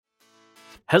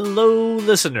Hello,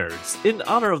 listeners. In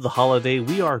honor of the holiday,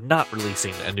 we are not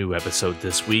releasing a new episode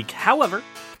this week. However,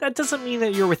 that doesn't mean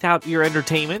that you're without your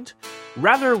entertainment.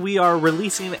 Rather, we are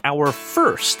releasing our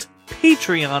first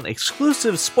Patreon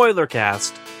exclusive spoiler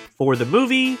cast for the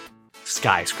movie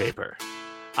Skyscraper.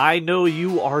 I know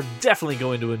you are definitely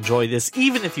going to enjoy this,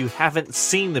 even if you haven't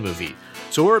seen the movie.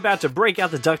 So we're about to break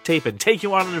out the duct tape and take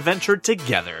you on an adventure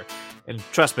together. And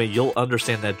trust me, you'll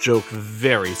understand that joke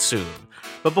very soon.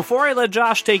 But before I let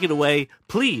Josh take it away,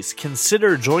 please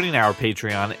consider joining our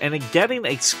Patreon and getting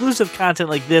exclusive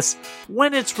content like this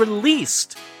when it's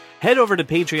released. Head over to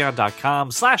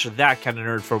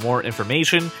patreon.com/thatkindofnerd for more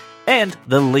information, and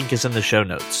the link is in the show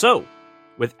notes. So,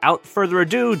 without further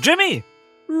ado, Jimmy,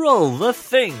 roll the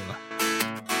thing.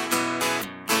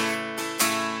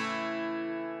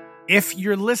 If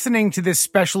you're listening to this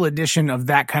special edition of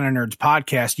That Kind of Nerds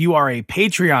podcast, you are a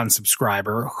Patreon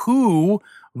subscriber who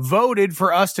voted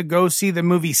for us to go see the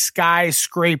movie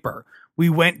Skyscraper. We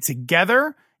went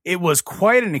together. It was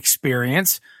quite an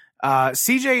experience.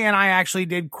 CJ and I actually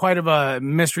did quite of a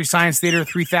Mystery Science Theater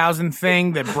 3000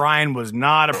 thing that Brian was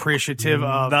not appreciative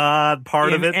of. Not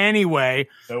part of it. Anyway,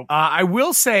 Nope. I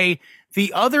will say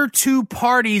the other two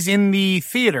parties in the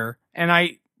theater, and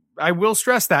I will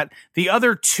stress that, the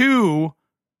other two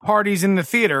parties in the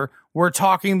theater were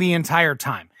talking the entire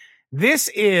time. This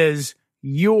is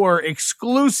your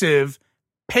exclusive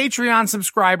Patreon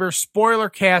subscriber spoiler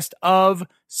cast of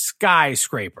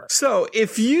Skyscraper. So,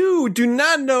 if you do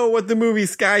not know what the movie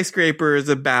Skyscraper is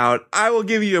about, I will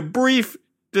give you a brief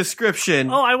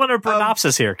description. Oh, I want a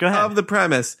synopsis here. Go ahead. Of the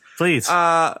premise. Please.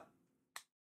 There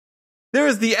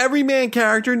is the everyman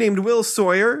character named Will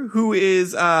Sawyer, who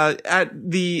is at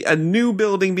a new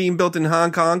building being built in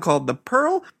Hong Kong called the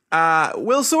Pearl.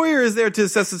 Will Sawyer is there to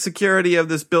assess the security of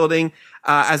this building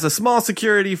as a small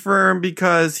security firm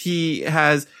because he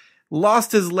has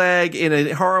lost his leg in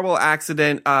a horrible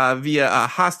accident via a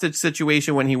hostage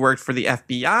situation when he worked for the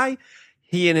FBI.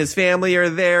 He and his family are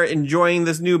there enjoying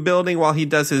this new building while he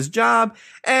does his job,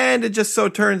 and it just so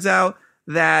turns out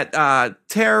that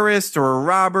terrorists or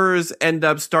robbers end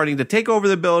up starting to take over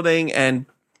the building and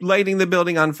lighting the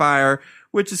building on fire,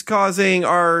 which is causing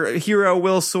our hero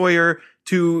Will Sawyer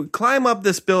to climb up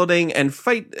this building and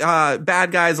fight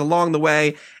bad guys along the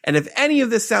way. And if any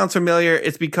of this sounds familiar,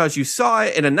 it's because you saw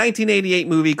it in a 1988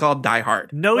 movie called Die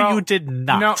Hard. No, Well, you did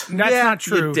not. No, that's Yeah, not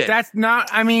true. you did. That's not,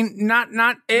 I mean, not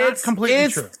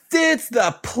completely true. It's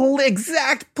the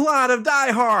exact plot of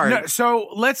Die Hard. No, so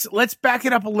let's back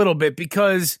it up a little bit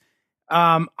because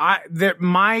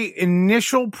my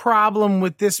initial problem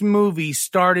with this movie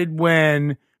started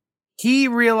when he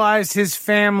realized his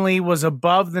family was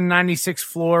above the 96th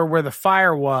floor where the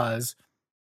fire was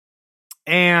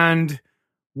and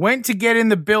went to get in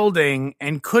the building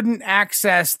and couldn't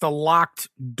access the locked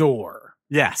door.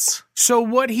 Yes. So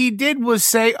what he did was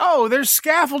say, "Oh, there's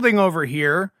scaffolding over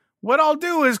here. What I'll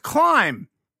do is climb."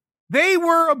 They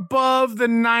were above the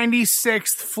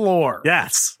 96th floor.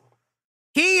 Yes.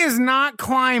 He is not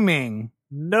climbing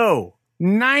No.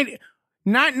 not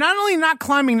only not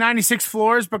climbing 96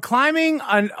 floors, but climbing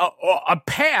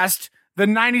past the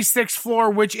 96th floor,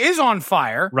 which is on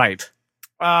fire. Right.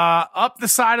 Up the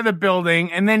side of the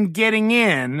building and then getting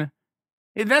in.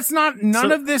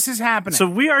 None of this is happening. So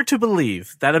we are to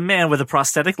believe that a man with a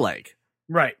prosthetic leg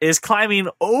right. is climbing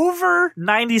over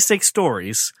 96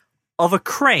 stories of a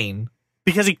crane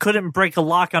because he couldn't break a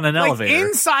lock on an elevator.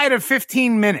 Inside of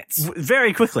 15 minutes.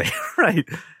 Very quickly. Right.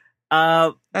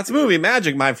 That's movie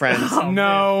magic, my friends.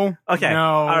 No. Okay.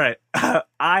 No. All right.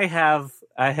 I had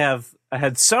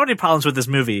so many problems with this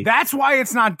movie. That's why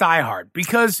it's not Die Hard,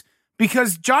 because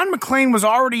John McClane was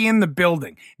already in the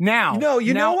building. Now, No,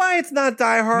 you know why it's not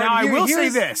Die Hard? Now, I will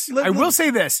say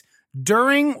this.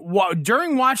 During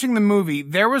watching the movie,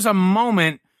 there was a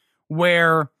moment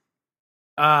where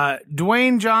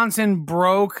Dwayne Johnson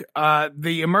broke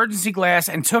the emergency glass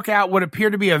and took out what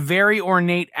appeared to be a very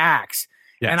ornate axe.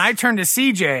 Yes. And I turned to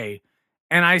CJ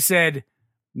and I said,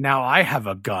 "Now I have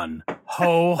a gun.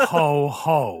 Ho, ho,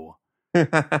 ho."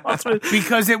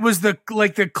 Because it was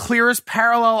the clearest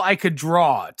parallel I could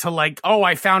draw to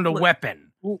I found a weapon.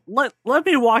 Let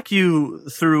me walk you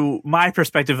through my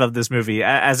perspective of this movie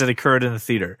as it occurred in the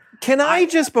theater. Can I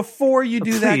just, before you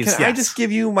do that, Please, can I yes. just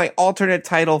give you my alternate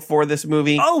title for this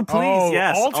movie? Oh, please,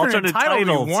 yes. Alternate title would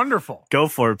titles. be wonderful. Go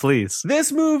for it, please.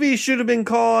 This movie should have been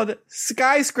called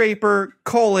Skyscraper: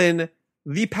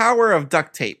 The Power of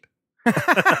Duct Tape.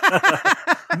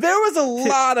 There was a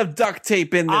lot of duct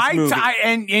tape in this movie.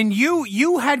 And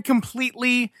you had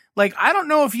completely, like, I don't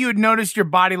know if you had noticed your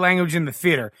body language in the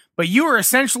theater, but you were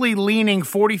essentially leaning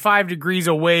 45 degrees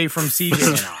away from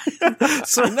CJ and I.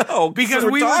 So no, because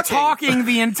we were talking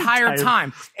the entire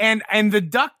time. And the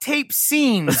duct tape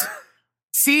scenes,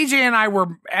 CJ and I were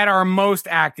at our most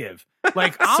active.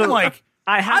 Like,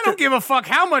 I don't give a fuck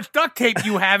how much duct tape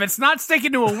you have. It's not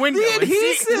sticking to a window. The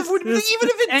adhesive would, even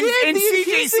if it did, and the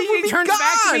adhesive would be turns gone.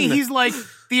 back to me. He's like,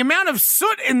 the amount of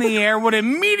soot in the air would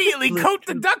immediately coat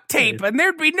the duct tape, and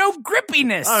there'd be no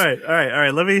grippiness. All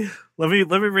right. Let me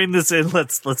rein this in.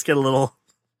 Let's get a little.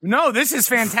 No, this is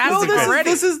fantastic already.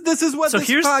 This is what this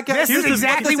podcast. This is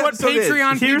exactly what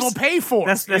Patreon people pay for.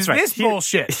 That's right. This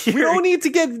bullshit. We don't need to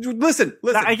get. Listen.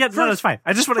 I get. No, that's fine.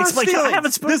 I just want to explain. I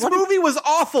haven't spoken. This movie was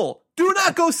awful. Do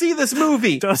not go see this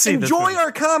movie. Enjoy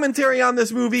our commentary on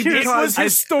this movie because it was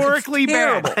historically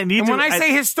bad. terrible. And when I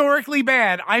say historically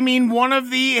bad, I mean one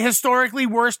of the historically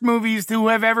worst movies to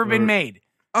have ever been made.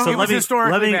 So it was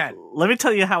historically bad. Let me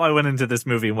tell you how I went into this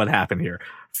movie and what happened here.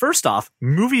 First off,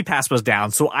 Movie Pass was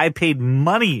down, so I paid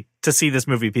money to see this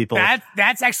movie, people.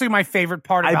 That's actually my favorite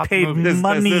part about the movie. I paid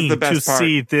money to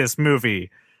see this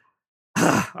movie.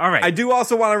 All right. I do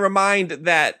also want to remind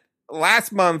that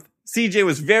last month, CJ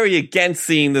was very against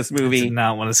seeing this movie. I did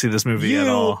not want to see this movie at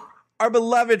all. Our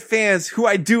beloved fans, who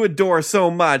I do adore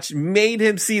so much, made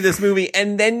him see this movie,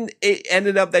 and then it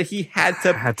ended up that he had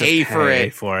to pay for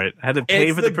it. Had to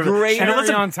pay for the greatest. And it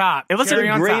wasn't on top. It wasn't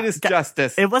the greatest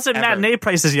justice. It wasn't matinee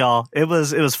prices, y'all. It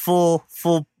was full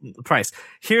price.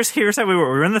 Here's how we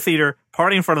were. We were in the theater,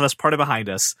 party in front of us, party behind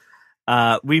us.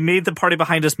 We made the party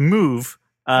behind us move.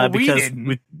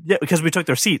 Because we took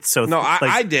their seats. So no,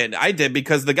 I did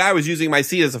because the guy was using my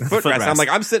seat as a footrest. I'm like,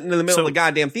 I'm sitting in the middle of the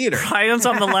goddamn theater. Ryan's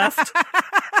on the left.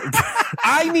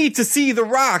 I need to see The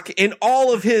Rock in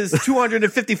all of his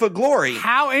 250-foot glory.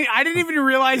 How I didn't even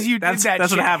realize you did that.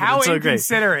 That's shit. what happened. How it's so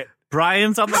inconsiderate. Great.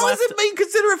 Brian's on the How left. is it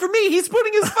inconsiderate for me? He's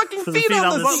putting his fucking feet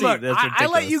on the seat. Look, I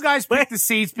let you guys pick the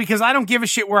seats because I don't give a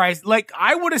shit where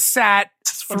I would have sat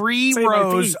 3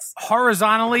 rows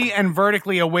horizontally and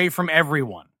vertically away from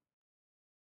everyone.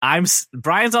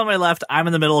 Brian's on my left. I'm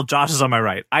in the middle. Josh is on my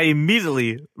right. I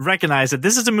immediately recognize that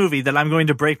this is a movie that I'm going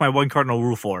to break my one cardinal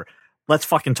rule for. Let's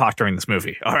fucking talk during this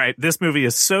movie. All right. This movie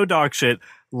is so dog shit.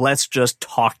 Let's just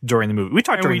talk during the movie. We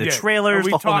talked during the trailers.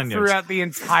 We talked throughout the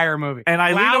entire movie. And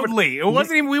I loudly. It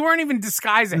wasn't even, we weren't even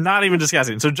disguising. Not even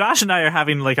disguising. So Josh and I are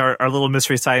having like our little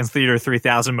Mystery Science Theater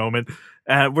 3000 moment.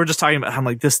 We're just talking about, I'm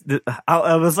like,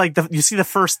 I was like, you see the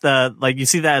first, you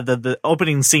see that the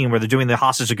opening scene where they're doing the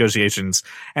hostage negotiations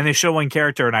and they show one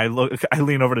character and I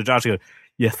lean over to Josh and go,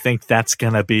 you think that's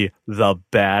going to be the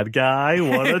bad guy?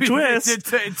 What a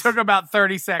twist. It took about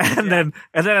 30 seconds. And then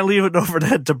I leave it over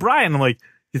to Brian. I'm like,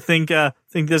 you think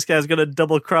this guy's going to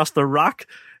double cross The Rock?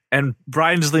 And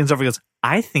Brian just leans over and goes,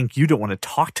 I think you don't want to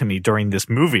talk to me during this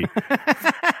movie.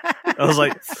 I was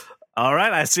like, all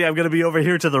right, I see I'm going to be over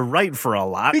here to the right for a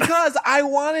lot. Because I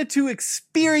wanted to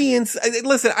experience...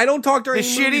 Listen, I don't talk during the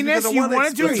shittiness. You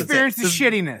wanted to experience the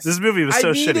shittiness. This movie was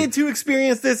so shitty. I needed to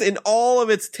experience this in all of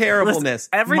its terribleness.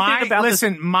 My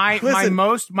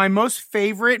most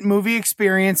favorite movie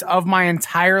experience of my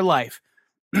entire life.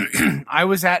 I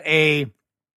was at a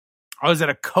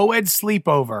co-ed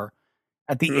sleepover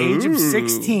at the age of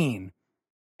 16,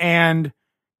 and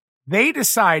they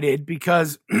decided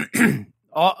because...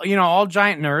 all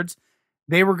giant nerds,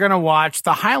 they were going to watch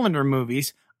the Highlander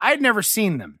movies. I had never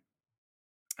seen them.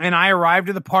 And I arrived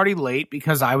at the party late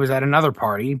because I was at another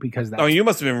party you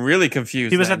must have been really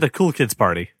confused. He was at the cool kids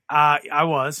party. I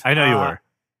was. I know you were.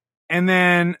 And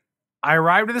then I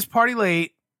arrived at this party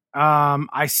late.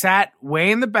 I sat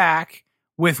way in the back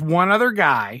with one other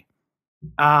guy.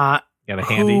 Got a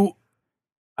handy?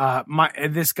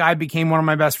 This guy became one of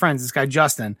my best friends, this guy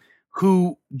Justin,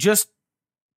 who just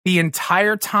the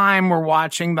entire time we're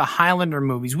watching the Highlander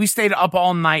movies. We stayed up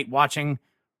all night watching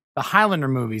the Highlander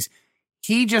movies.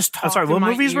 He just talked. I'm sorry, what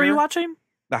movies were you watching?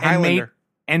 The Highlander.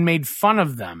 And made fun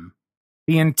of them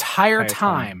the entire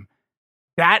time.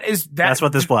 That's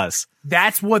what this was.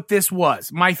 That's what this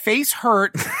was. My face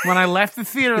hurt when I left the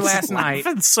theater last night.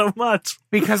 So much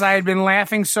because I had been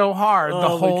laughing so hard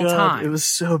the whole time. It was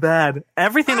so bad.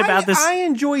 Everything about this. I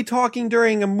enjoy talking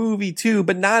during a movie too,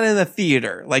 but not in the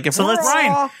theater. Like if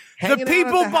the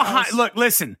people behind. Look,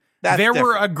 listen. There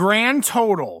were a grand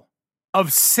total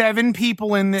of 7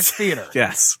 people in this theater.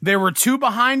 Yes. There were 2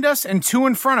 behind us and 2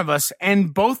 in front of us,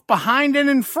 and both behind and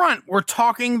in front were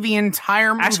talking the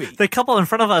entire movie. Actually, the couple in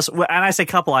front of us, and I say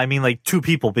couple, I mean like 2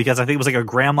 people, because I think it was like a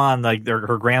grandma and like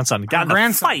her grandson got in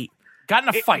a fight. got in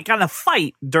a fight. Got in a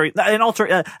fight during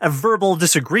a verbal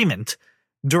disagreement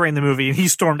during the movie, and he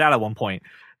stormed out at one point.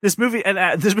 This movie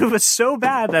was so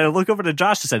bad that I look over to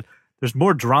Josh and said, "There's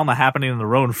more drama happening in the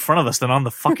row in front of us than on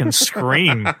the fucking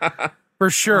screen." For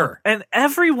sure. And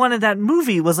everyone in that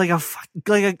movie was like a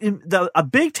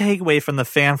big takeaway from the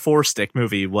Fan 4-Stick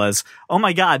movie was, oh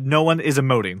my God, no one is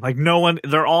emoting. Like no one,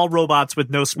 they're all robots with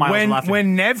no smiles laughing.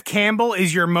 When Nev Campbell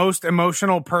is your most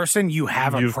emotional person, you've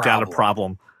got a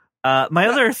problem. My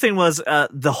other thing was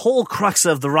the whole crux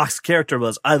of The Rock's character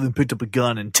was, I haven't picked up a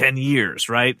gun in 10 years,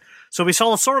 right? So we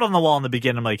saw a sword on the wall in the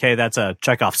beginning. I'm like, hey, that's a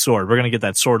Chekhov sword. We're going to get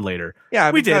that sword later.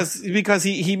 Yeah, because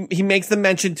he makes the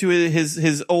mention to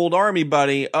his old army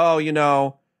buddy, oh,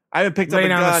 I haven't picked up a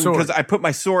gun because I put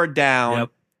my sword down. Yep.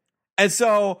 And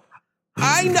so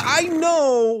I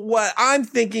know what I'm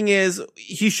thinking is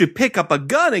he should pick up a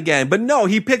gun again. But no,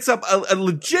 he picks up a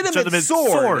legitimate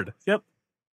sword. Yep.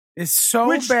 It's so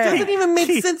Which bad. doesn't even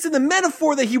make sense in the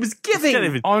metaphor that he was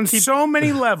giving. On so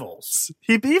many levels.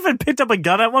 He even picked up a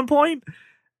gun at one point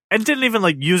and didn't even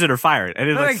use it or fire it. And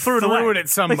it threw it away. It at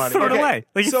somebody. Threw it away.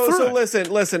 So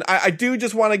listen. I do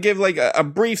just want to give a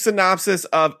brief synopsis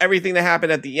of everything that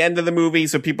happened at the end of the movie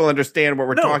so people understand what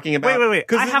we're talking about. Wait.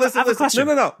 I have a question.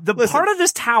 No. The part of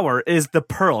this tower is the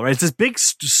Pearl, right? It's this big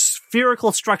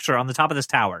spherical structure on the top of this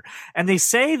tower. And they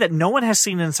say that no one has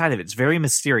seen inside of it. It's very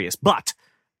mysterious. But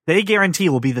they guarantee it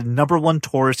will be the #1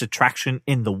 tourist attraction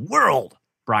in the world,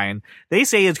 Brian. They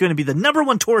say it's going to be the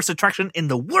 #1 tourist attraction in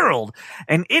the world,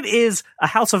 and it is a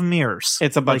house of mirrors.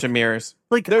 It's a bunch of mirrors.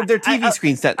 They're TV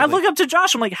screens. I look up to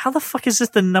Josh. I'm like, how the fuck is this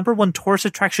the #1 tourist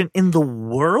attraction in the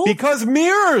world? Because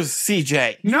mirrors,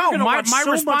 CJ. No, my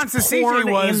response to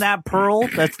CJ was in that Pearl.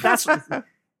 That's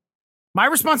my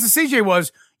response to CJ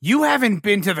was, you haven't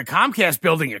been to the Comcast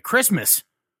building at Christmas.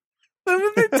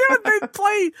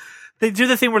 They do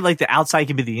the thing where the outside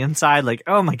can be the inside.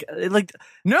 Oh my God.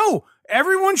 No,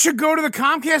 everyone should go to the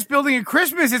Comcast building at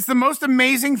Christmas. It's the most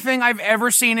amazing thing I've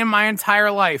ever seen in my entire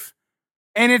life.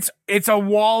 And it's a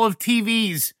wall of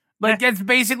TVs. That's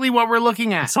basically what we're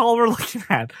looking at. That's all we're looking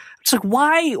at. It's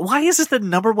why is this the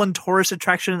 #1 tourist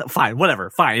attraction? Fine, whatever.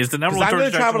 Fine. It's the #1 tourist attraction. I'm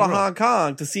going to travel to Hong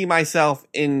Kong to see myself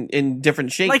in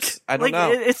different shapes. I don't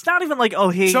know. It's not even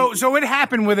hey. So it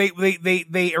happened where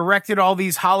they erected all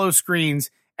these hollow screens.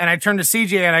 And I turned to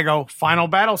CJ and I go, Final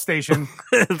Battle Station.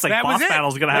 It's that boss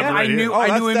battle's going to happen right here.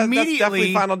 I knew immediately. That's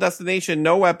definitely Final Destination.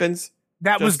 No weapons.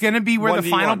 That was going to be where the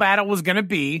final battle was going to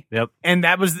be. Yep. And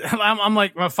that was, I'm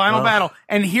like, my final battle.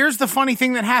 And here's the funny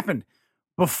thing that happened.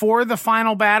 Before the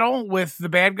final battle with the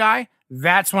bad guy,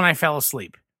 that's when I fell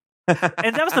asleep.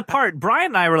 And that was the part.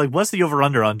 Brian and I were like, what's the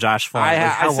over-under on Josh falling?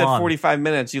 I said 45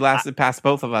 minutes. You lasted past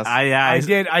both of us. I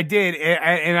did.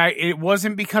 And it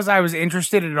wasn't because I was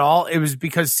interested at all. It was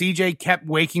because CJ kept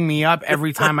waking me up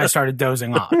every time I started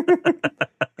dozing off.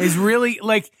 It's really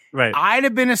right. I'd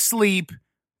have been asleep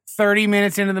 30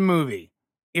 minutes into the movie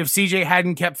if CJ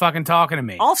hadn't kept fucking talking to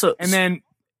me. Also, and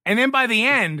then by the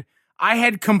end, I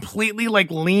had completely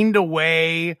leaned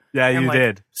away. Yeah, you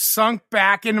did. Sunk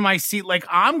back into my seat.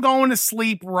 I'm going to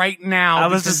sleep right now. I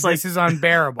was just this is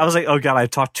unbearable. I was like, oh God, I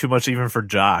talked too much even for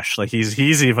Josh.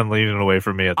 He's even leaning away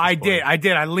from me at this point. I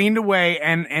did. I leaned away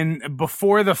and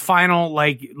before the final,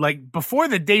 before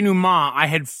the denouement, I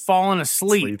had fallen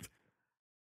asleep.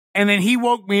 And then he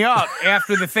woke me up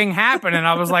after the thing happened, and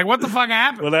I was like, what the fuck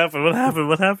happened? What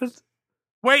happened?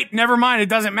 Wait, never mind. It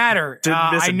doesn't matter.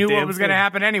 I knew what was going to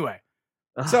happen anyway.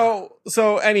 So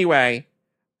anyway,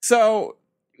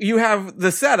 you have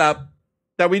the setup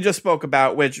that we just spoke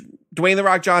about, which Dwayne "The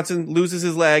Rock" Johnson loses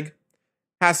his leg,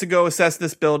 has to go assess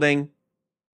this building.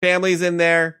 Family's in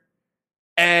there,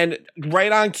 and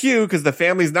right on cue, because the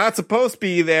family's not supposed to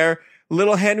be there,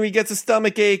 little Henry gets a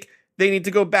stomach ache. They need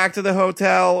to go back to the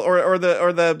hotel or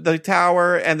the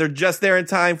tower, and they're just there in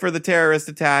time for the terrorist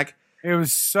attack. It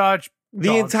was such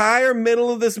the entire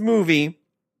middle of this movie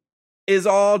is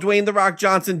all Dwayne "The Rock"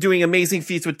 Johnson doing amazing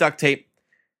feats with duct tape.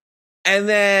 And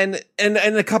then and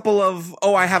a couple of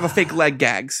I have a fake leg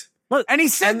gags. Look, and he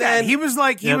said that. He was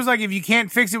like, if you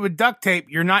can't fix it with duct tape,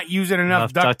 you're not using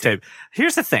enough duct tape.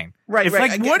 Here's the thing. Right. What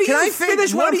do you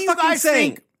think? What do you guys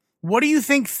think? What do you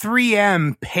think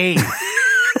 3M paid?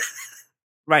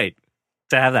 Right.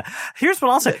 To have that. Here's what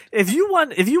I'll say. If you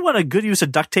want a good use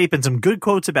of duct tape and some good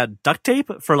quotes about duct tape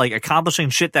for accomplishing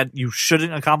shit that you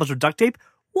shouldn't accomplish with duct tape,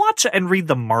 watch and read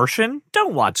The Martian.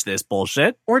 Don't watch this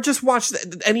bullshit. Or just watch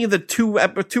any of the two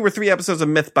or three episodes of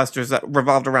Mythbusters that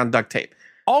revolved around duct tape.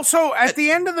 Also, at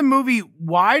the end of the movie,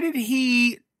 why did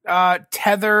he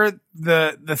tether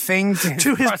the thing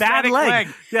to his bad prosthetic leg.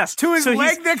 Yes. to his So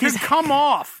leg that could come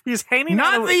off. He's hanging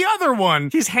Not out of, the other one.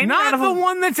 He's hanging not out of the a-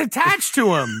 one that's attached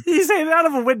to him. he's hanging out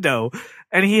of a window,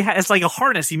 and he has like a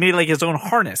harness. He made like his own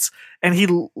harness, and he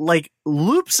like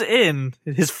loops in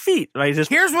his feet. Right.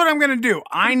 Here's what I'm gonna do.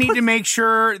 I need to make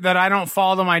sure that I don't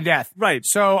fall to my death. Right.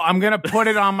 So I'm gonna put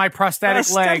it on my prosthetic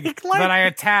leg that I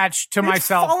attach to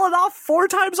myself. It's fallen off 4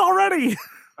 times already.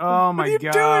 Oh my you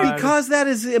god! doing? Because that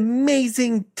is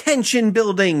amazing tension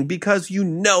building, because you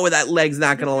know that leg's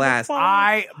not going to last.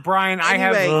 Brian, I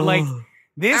have Anyway, like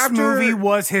this after- movie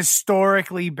was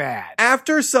historically bad.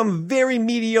 After some very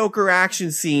mediocre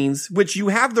action scenes, which you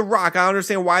have The Rock, I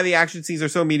understand why the action scenes are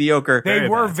so mediocre. They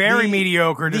were bad. very The-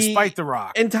 mediocre the despite The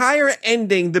Rock. Entire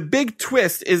ending, the big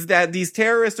twist is that these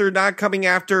terrorists are not coming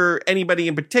after anybody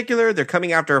in particular. They're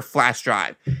coming after a flash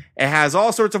drive. It has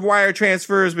all sorts of wire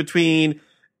transfers between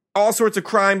all sorts of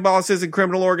crime bosses and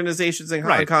criminal organizations in Hong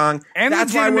Right. Kong. And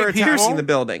that's why we're legitimate attacking people. the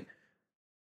building.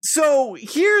 So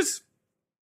here's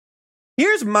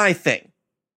my thing.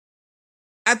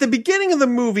 At the beginning of the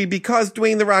movie, because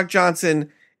Dwayne "The Rock"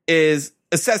 Johnson is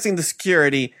assessing the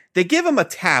security, they give him a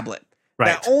tablet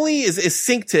that only is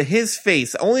synced to his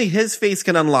face. Only his face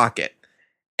can unlock it.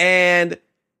 And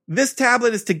this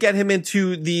tablet is to get him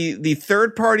into the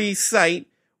third-party site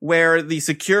where the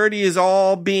security is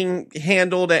all being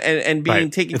handled and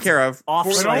being taken care of.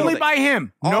 off-site. But only by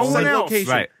him. No Off-site one else.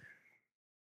 location. Right.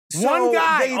 One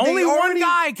guy, only one already-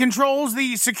 guy controls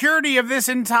the security of this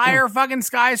entire fucking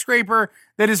skyscraper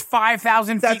that is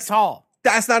 5,000 feet That's- tall.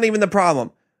 That's not even the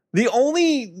problem.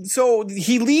 So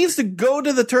he leaves to go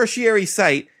to the tertiary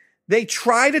site. They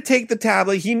try to take the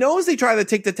tablet. He knows they try to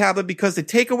take the tablet because they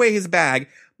take away his bag.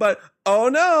 But, oh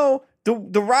no,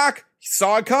 the Rock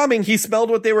saw it coming. He smelled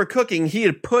what they were cooking. He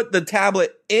had put the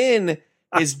tablet in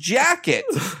his jacket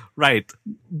Right.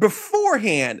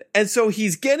 beforehand. And so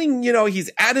he's getting, he's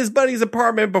at his buddy's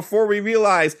apartment before we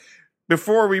realize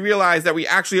that we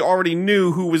actually already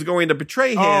knew who was going to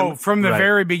betray him. Oh, from the Right.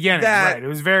 very beginning. That- Right. It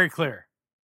was very clear.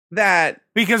 That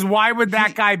Because why would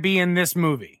that guy be in this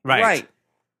movie? Right.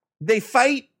 They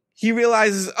fight. He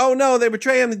realizes, oh no, they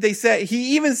betray him.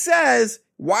 He even says,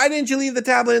 why didn't you leave the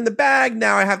tablet in the bag?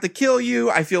 Now I have to kill you.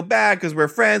 I feel bad because we're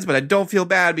friends, but I don't feel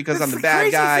bad because I'm the bad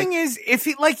crazy guy. thing is, if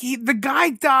the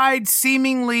guy died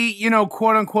seemingly,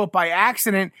 quote unquote, by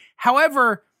accident.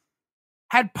 However,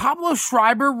 had Pablo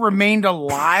Schreiber remained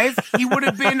alive, he would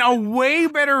have been a way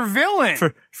better villain.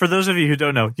 For those of you who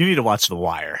don't know, you need to watch The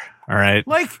Wire. All right.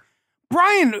 Like,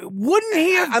 Brian, wouldn't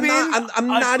he have I'm been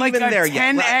not even there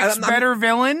yet. 10x I'm- better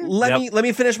villain? Let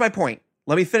me finish my point.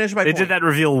 They point. did that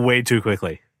reveal way too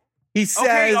quickly. He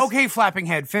says, Okay, Flapping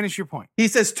Head, finish your point. He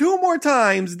says 2 more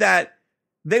times that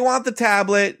they want the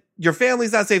tablet. Your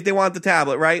family's not safe. They want the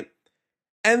tablet, right?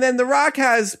 And then The Rock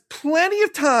has plenty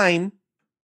of time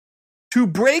to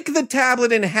break the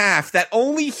tablet in half that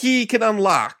only he can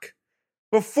unlock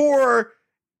before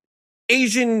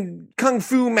Asian Kung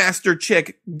Fu master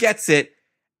chick gets it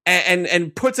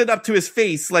and puts it up to his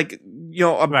face like,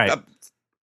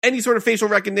 any sort of facial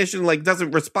recognition, like,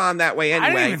 doesn't respond that way anyway.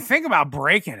 I didn't even think about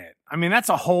breaking it. I mean, that's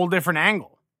a whole different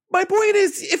angle. My point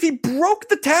is, if he broke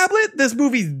the tablet, this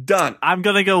movie's done. I'm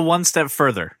going to go one step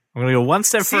further.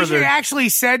 CJ actually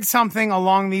said something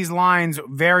along these lines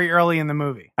very early in the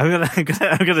movie. I'm gonna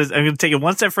take it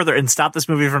one step further and stop this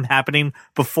movie from happening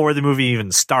before the movie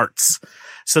even starts.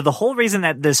 So the whole reason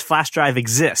that this flash drive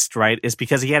exists, right, is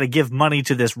because he had to give money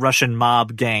to this Russian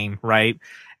mob gang, right?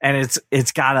 And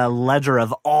it's got a ledger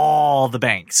of all the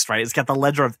banks, right? It's got the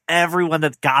ledger of everyone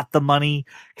that got the money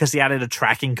because he added a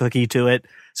tracking cookie to it.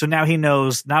 So now he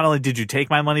knows not only did you take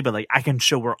my money, but like I can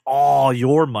show where all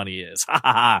your money is.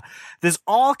 This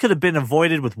all could have been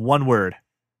avoided with one word: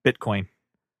 Bitcoin.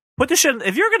 Put this shit.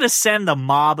 If you're going to send the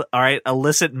mob, all right,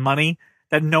 illicit money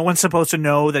that no one's supposed to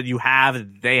know that you have,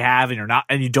 and they have, and you're not,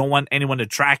 and you don't want anyone to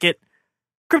track it,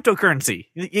 cryptocurrency.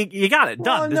 You got it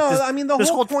done. Well, no, I mean the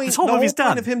whole point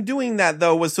of him doing that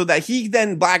though was so that he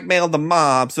then blackmailed the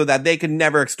mob so that they could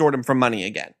never extort him for money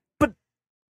again.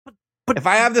 But if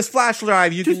I have this flash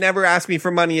drive, you can never ask me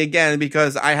for money again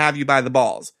because I have you by the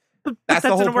balls. But That's that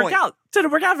the whole didn't work point. out.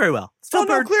 Didn't work out very well. Still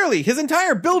No, clearly his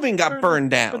entire building got burned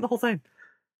down. The whole thing.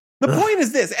 The point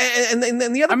is this, and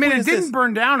the other. I mean, point it is didn't this.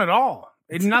 burn down at all.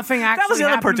 Nothing actually That was the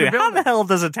other part happened too. to the How the building. hell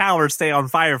does a tower stay on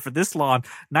fire for this long?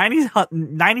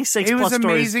 96 It was plus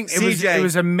amazing. stories. It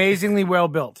was amazingly well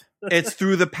built. It's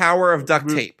through the power of duct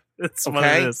tape. That's what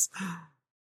Okay? it is.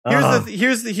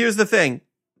 Here's the thing.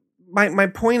 My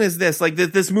point is this: like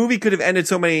this movie could have ended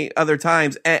so many other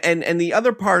times, and the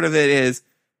other part of it is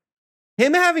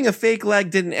him having a fake leg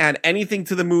didn't add anything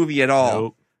to the movie at all.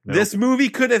 Nope. This movie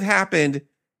could have happened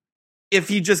if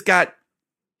he just got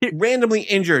randomly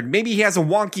injured. Maybe he has a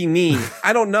wonky knee.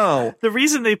 I don't know. The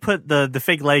reason they put the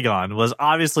fake leg on was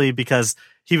obviously because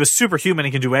he was superhuman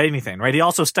and can do anything, right? He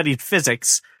also studied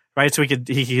physics, right? So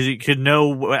he could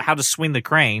know how to swing the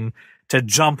crane to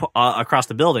jump across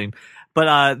the building.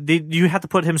 But you have to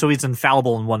put him so he's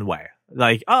infallible in one way.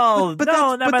 Like, not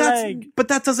my leg. But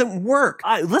that doesn't work.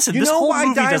 Listen, you this know whole why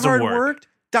movie Die doesn't Hard work. worked?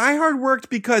 Die Hard worked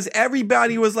because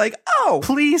everybody was like, "Oh,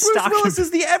 Please Bruce stop Willis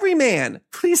is the everyman."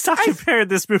 Please stop comparing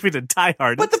this movie to Die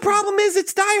Hard. But the problem is,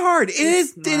 it's Die Hard. It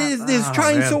is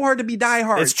trying so hard to be Die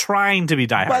Hard. It's trying to be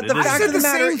Die Hard. But the fact of the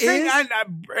matter is,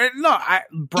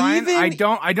 Brian,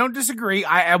 I don't disagree.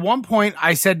 At one point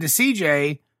I said to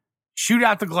CJ, "Shoot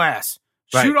out the glass,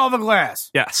 shoot all the glass."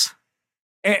 Yes,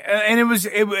 and it was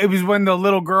when the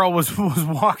little girl was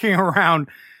walking around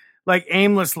like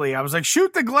aimlessly. I was like,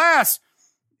 "Shoot the glass!"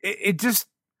 It just.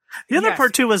 The other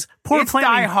part too was poor it's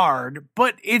planning. Die Hard,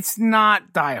 but it's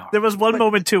not Die Hard. There was one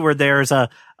moment too where there's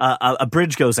a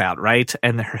bridge goes out, right,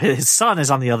 and his son is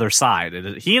on the other side.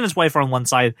 He and his wife are on one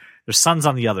side, their son's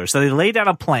on the other. So they lay down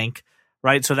a plank,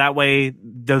 right, so that way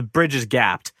the bridge is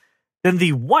gapped. Then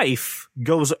the wife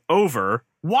goes over.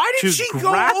 Why did she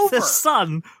grab go over? the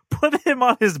son, put him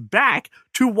on his back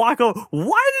to walk over?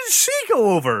 Why did she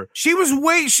go over?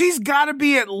 She's got to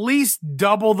be at least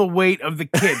double the weight of the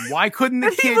kid. Why couldn't the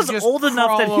kid was just old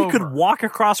enough that he could over? walk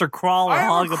across or crawl or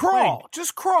hog a plank?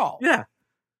 Just crawl. Yeah.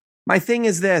 my thing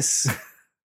is this.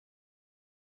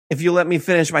 If you let me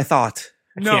finish my thought.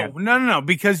 No,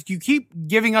 because you keep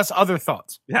giving us other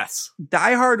thoughts. Yes.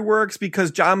 Die Hard works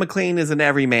because John McClane is an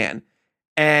everyman.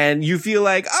 And you feel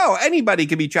like, oh, anybody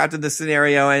could be trapped in this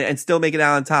scenario and still make it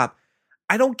out on top.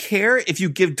 I don't care if you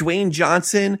give Dwayne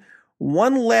Johnson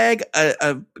one leg,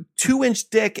 a 2-inch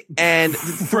dick, and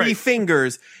 3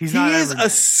 fingers. He is a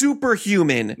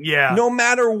superhuman. Yeah. No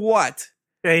matter what.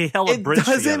 Yeah, he held a bridge It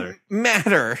doesn't together.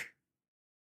 matter.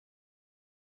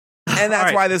 And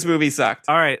that's why this movie sucked.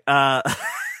 All right. I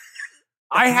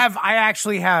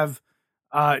actually have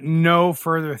no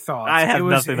further thoughts. I have it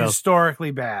was nothing else.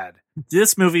 Historically bad.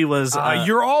 This movie was...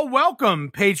 you're all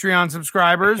welcome, Patreon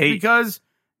subscribers, because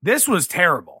this was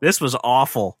terrible. This was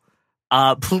awful.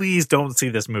 Please don't see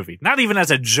this movie. Not even as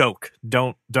a joke.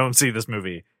 Don't see this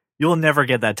movie. You'll never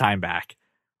get that time back.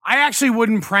 I actually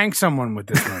wouldn't prank someone with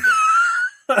this movie.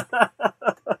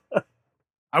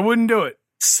 I wouldn't do it.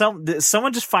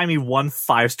 Someone just find me one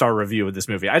 5-star review of this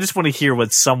movie. I just want to hear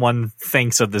what someone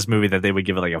thinks of this movie that they would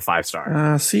give it like a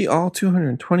 5-star. See all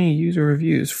 220 user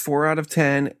reviews. 4 out of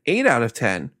 10, 8 out of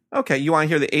 10. Okay, you want to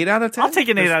hear the 8 out of 10? I'll take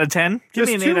an 8 out of 10. Give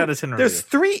me an 8 out of 10 review. There's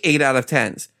 3 8 out of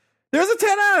 10s. There's a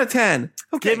 10 out of 10.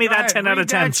 Okay, give me that 10 out of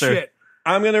 10, sir. Shit.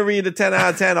 I'm going to read a 10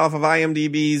 out of 10 off of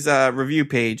IMDb's review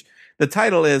page. The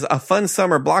title is A Fun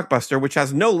Summer Blockbuster, which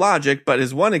has no logic, but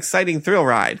is one exciting thrill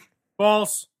ride.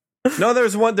 False. No,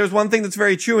 there's one thing that's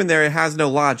very true in there. It has no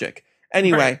logic.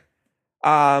 Anyway,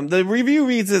 the review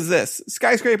reads as this.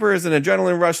 Skyscraper is an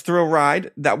adrenaline rush thrill ride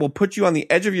that will put you on the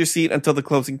edge of your seat until the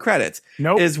closing credits.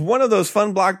 Nope. It is one of those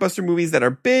fun blockbuster movies that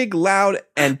are big, loud,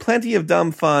 and plenty of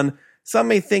dumb fun. Some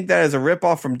may think that is a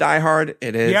ripoff from Die Hard.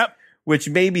 It is. Yep. Which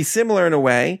may be similar in a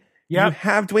way. Yep. You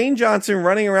have Dwayne Johnson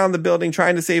running around the building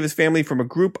trying to save his family from a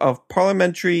group of a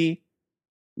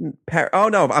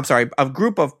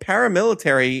group of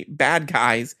paramilitary bad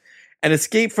guys and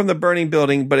escape from the burning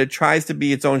building, but it tries to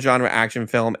be its own genre action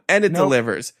film, and it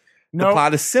delivers. The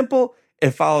plot is simple. It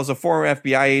follows a former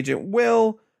FBI agent,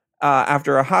 Will,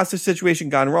 after a hostage situation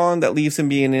gone wrong that leaves him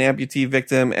being an amputee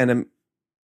victim and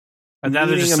now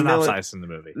they're just synopsizing the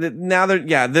movie. Now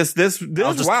they're this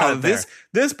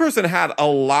person had a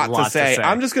lot to say.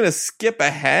 I'm just gonna skip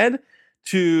ahead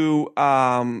to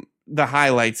the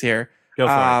highlights here. Go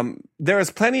for it. There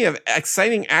is plenty of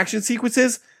exciting action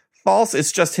sequences. False.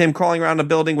 It's just him crawling around a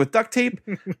building with duct tape.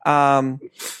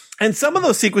 And some of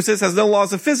those sequences has no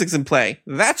laws of physics in play.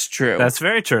 That's true. That's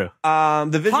very true. The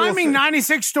visual Climbing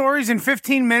 96 stories in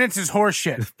 15 minutes is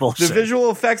horseshit. The visual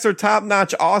effects are top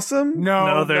notch. Awesome.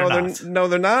 No, they're not. No,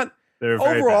 they're not. They're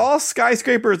very Overall,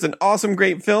 Skyscraper is an awesome,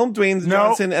 great film. Dwayne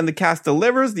Johnson and the cast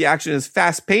delivers. The action is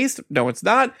fast paced. No, it's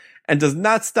not. And does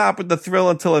not stop with the thrill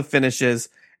until it finishes.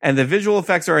 And the visual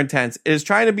effects are intense. It is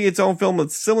trying to be its own film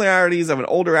with similarities of an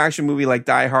older action movie like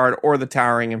Die Hard or The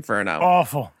Towering Inferno.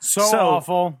 Awful. So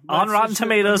awful. On Rotten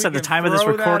Tomatoes at the time of this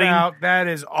recording. That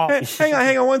is awful. Hey,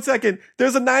 hang on 1 second.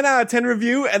 There's a 9 out of 10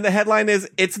 review, and the headline is,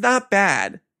 "It's not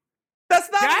bad." That's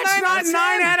not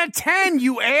 9 out of 10,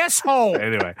 you asshole.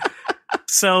 Anyway.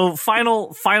 So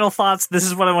final thoughts. This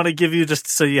is what I want to give you just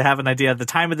so you have an idea. At the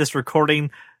time of this recording,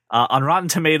 On Rotten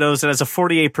Tomatoes, it has a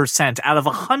 48% out of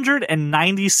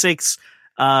 196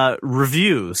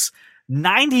 reviews.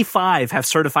 95 have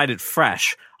certified it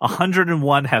fresh.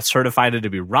 101 have certified it to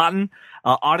be rotten.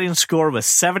 Audience score was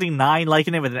 79,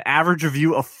 liking it with an average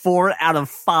review of 4 out of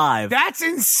 5. That's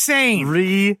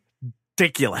insane.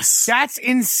 Ridiculous. That's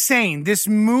insane. This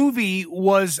movie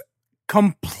was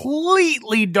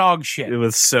completely dog shit. It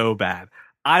was so bad.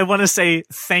 I want to say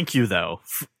thank you, though,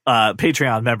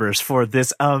 Patreon members, for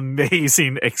this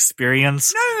amazing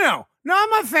experience. No, I'm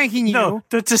not thanking you. No,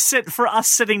 for us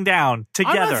sitting down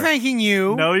together. I'm not thanking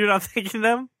you. No, you're not thanking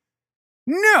them?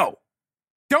 No.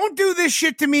 Don't do this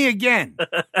shit to me again.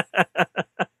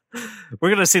 We're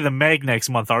going to see the Meg next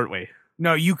month, aren't we?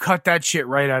 No, you cut that shit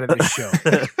right out of this show.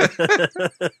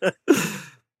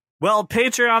 Well,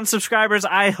 Patreon subscribers,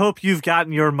 I hope you've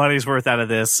gotten your money's worth out of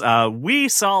this. We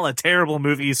saw a terrible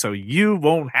movie, so you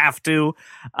won't have to.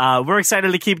 We're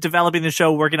excited to keep developing the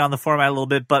show, working on the format a little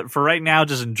bit, but for right now,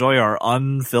 just enjoy our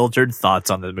unfiltered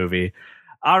thoughts on the movie.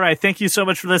 All right, thank you so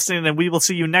much for listening, and we will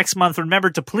see you next month. Remember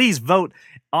to please vote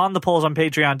on the polls on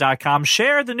patreon.com.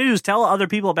 Share the news. Tell other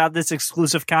people about this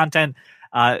exclusive content,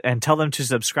 and tell them to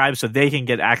subscribe so they can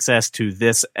get access to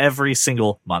this every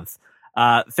single month.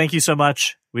 Thank you so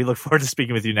much. We look forward to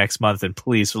speaking with you next month, and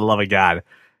please, for the love of God,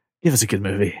 give us a good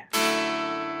movie.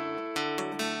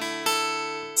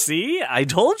 See, I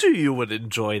told you would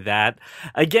enjoy that.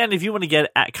 Again, if you want to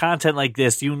get content like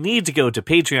this, you need to go to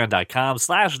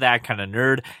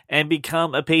patreon.com/thatkindofnerd and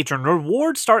become a patron.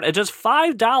 Rewards start at just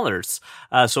 $5.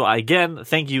 So again,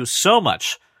 thank you so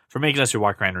much for making us your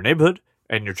walk around your neighborhood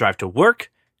and your drive to work.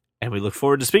 And we look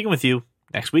forward to speaking with you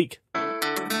next week.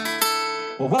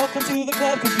 Well, welcome to the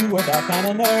club, 'cause you are that kind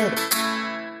of nerd.